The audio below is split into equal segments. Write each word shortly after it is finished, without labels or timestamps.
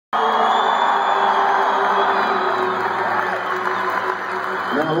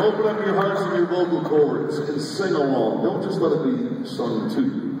Now open up your hearts and your vocal cords and sing along. Don't just let it be sung to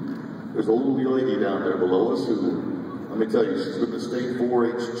you. There's a little lady down there below us who, let me tell you, she's been the state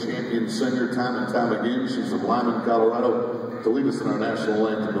 4-H champion singer time and time again. She's from Lyman, Colorado, to lead us in our national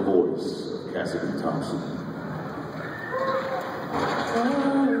anthem, The Voice of Cassidy Thompson.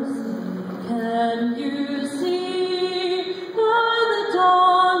 Can you